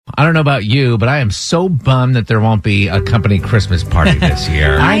I don't know about you, but I am so bummed that there won't be a company Christmas party this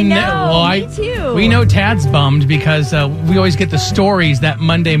year. I know. Me too. We know Tad's bummed because we always get the stories that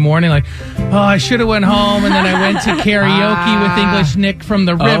Monday morning, like, oh, I should have went home, and then I went to karaoke with English Nick from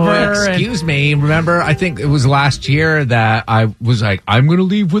the river. Oh, excuse me. Remember, I think it was last year that I was like, I'm going to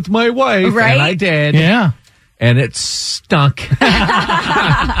leave with my wife. Right? And I did. Yeah. And it stunk.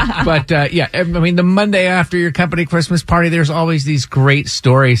 But, yeah, I mean, the Monday after your company Christmas party, there's always these great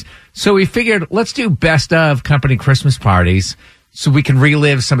stories. So we figured, let's do best of company Christmas parties so we can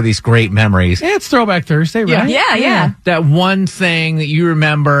relive some of these great memories. Yeah, it's Throwback Thursday, right? Yeah. That one thing that you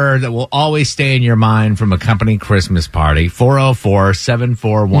remember that will always stay in your mind from a company Christmas party,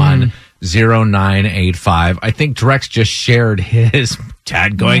 404-741-0985. I think Drex just shared his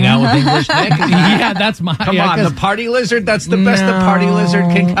Tad going out with English Nick. Yeah, that's my... Come on, the Party Lizard, that's the best the Party Lizard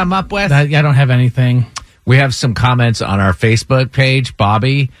can come up with. I don't have anything. We have some comments on our Facebook page.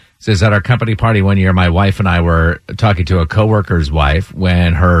 Bobby says, at our company party one year, my wife and I were talking to a coworker's wife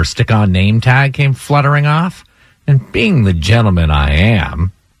when her stick-on name tag came fluttering off. And being the gentleman I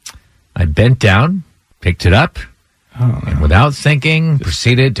am, I bent down, picked it up, and without thinking,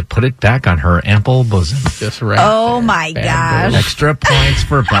 proceeded to put it back on her ample bosom. Just right. Oh, my gosh. Extra points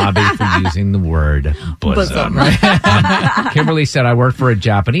for Bobby for using the word bosom. Kimberly said, I worked for a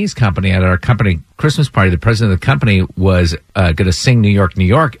Japanese company. At our company Christmas party, the president of the company was going to sing New York, New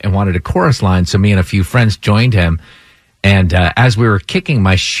York, and wanted a chorus line, so me and a few friends joined him. And as we were kicking,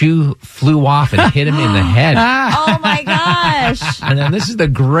 my shoe flew off and hit him in the head. Oh, my gosh. And then this is the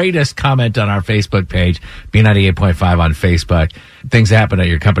greatest comment on our Facebook page, B98.5 on Facebook. Things happen at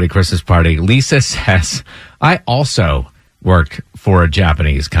your company Christmas party. Lisa says, I also worked for a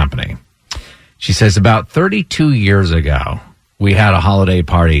Japanese company. She says, about 32 years ago, we had a holiday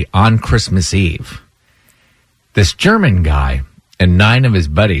party on Christmas Eve. This German guy and 9 of his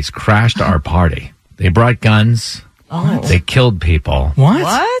buddies crashed our party. They brought guns. Oh. They killed people.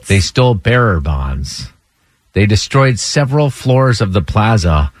 What? They stole bearer bonds. They destroyed several floors of the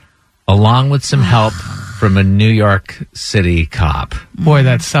plaza, along with some help from a New York City cop. Boy,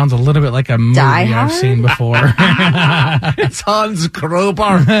 that sounds a little bit like a movie I've seen before. It's Hans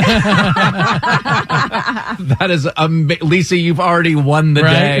Krober. That is Lisa, you've already won the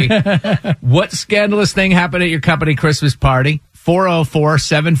day. What scandalous thing happened at your company Christmas party?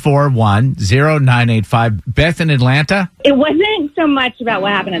 404-741-0985. Beth in Atlanta? It wasn't so much about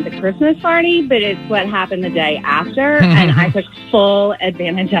what happened at the Christmas party, but it's what happened the day after, and I took full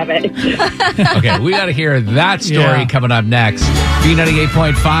advantage of it. Okay, we got to hear that story coming up next.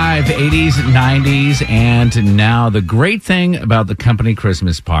 B98.5, 80s, 90s, and now the great thing about the company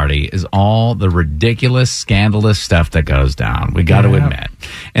Christmas party is all the ridiculous, scandalous stuff that goes down. We got to admit.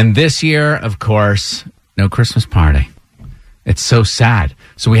 And this year, of course, no Christmas party. It's so sad.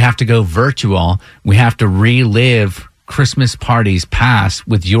 So we have to go virtual. We have to relive Christmas parties past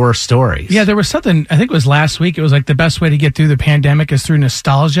with your stories. Yeah, there was something, I think it was last week, it was like the best way to get through the pandemic is through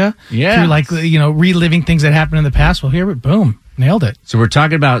nostalgia. Yeah. Through like, reliving things that happened in the past. Well, here, boom, nailed it. So we're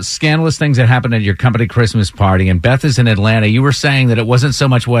talking about scandalous things that happened at your company Christmas party. And Beth is in Atlanta. You were saying that it wasn't so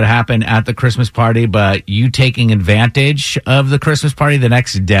much what happened at the Christmas party, but you taking advantage of the Christmas party the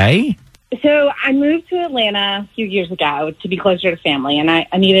next day? So I moved to Atlanta a few years ago to be closer to family, and I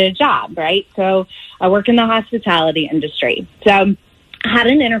needed a job, right? So I work in the hospitality industry. So I had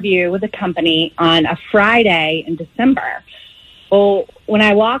an interview with a company on a Friday in December. Well, when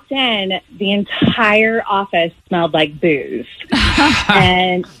I walked in, the entire office smelled like booze.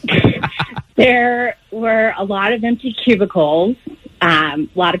 And there were a lot of empty cubicles. A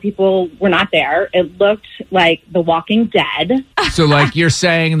lot of people were not there. It looked like The Walking Dead. So, like, you're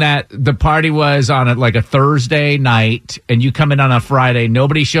saying that the party was on a Thursday night, and you come in on a Friday,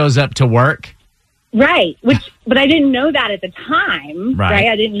 nobody shows up to work? Right. But I didn't know that at the time, right?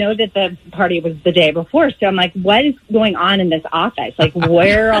 I didn't know that the party was the day before. So I'm like, what is going on in this office? Like,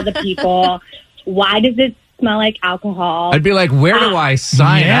 where are all the people? Why does it smell like alcohol? I'd be like, where do I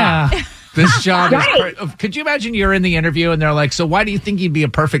sign up? This job Right. is... Could you imagine you're in the interview and they're like, so why do you think you'd be a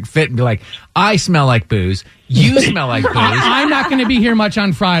perfect fit? And be like, I smell like booze. You smell like booze. I'm not going to be here much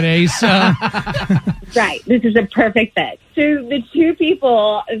on Fridays. Right. This is a perfect fit. So the two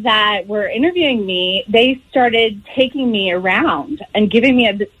people that were interviewing me, they started taking me around and giving me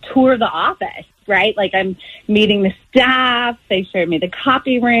a tour of the office, right? Like I'm meeting the staff. They showed me the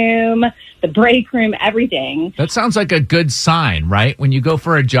copy room, the break room, everything. That sounds like a good sign, right? When you go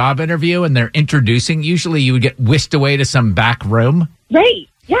for a job interview and they're introducing, usually you would get whisked away to some back room. Right.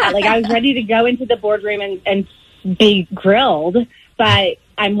 Yeah. Like I was ready to go into the boardroom and be grilled, but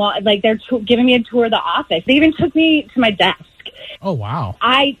I'm like, they're giving me a tour of the office. They even took me to my desk Oh, wow.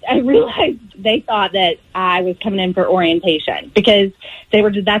 I realized they thought that I was coming in for orientation because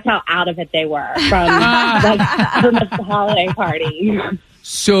that's how out of it they were from from the holiday party.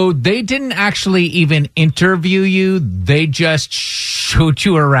 So they didn't actually even interview you. They just showed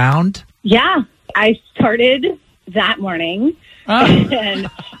you around? Yeah. I started that morning and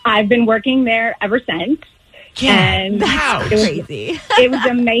I've been working there ever since. And That's crazy. It was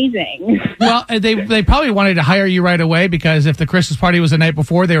amazing. Well, they probably wanted to hire you right away because if the Christmas party was the night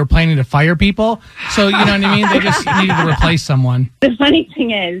before, they were planning to fire people. So, you know what I mean? They just needed to replace someone. The funny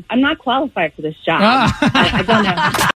thing is, I'm not qualified for this job. I don't know.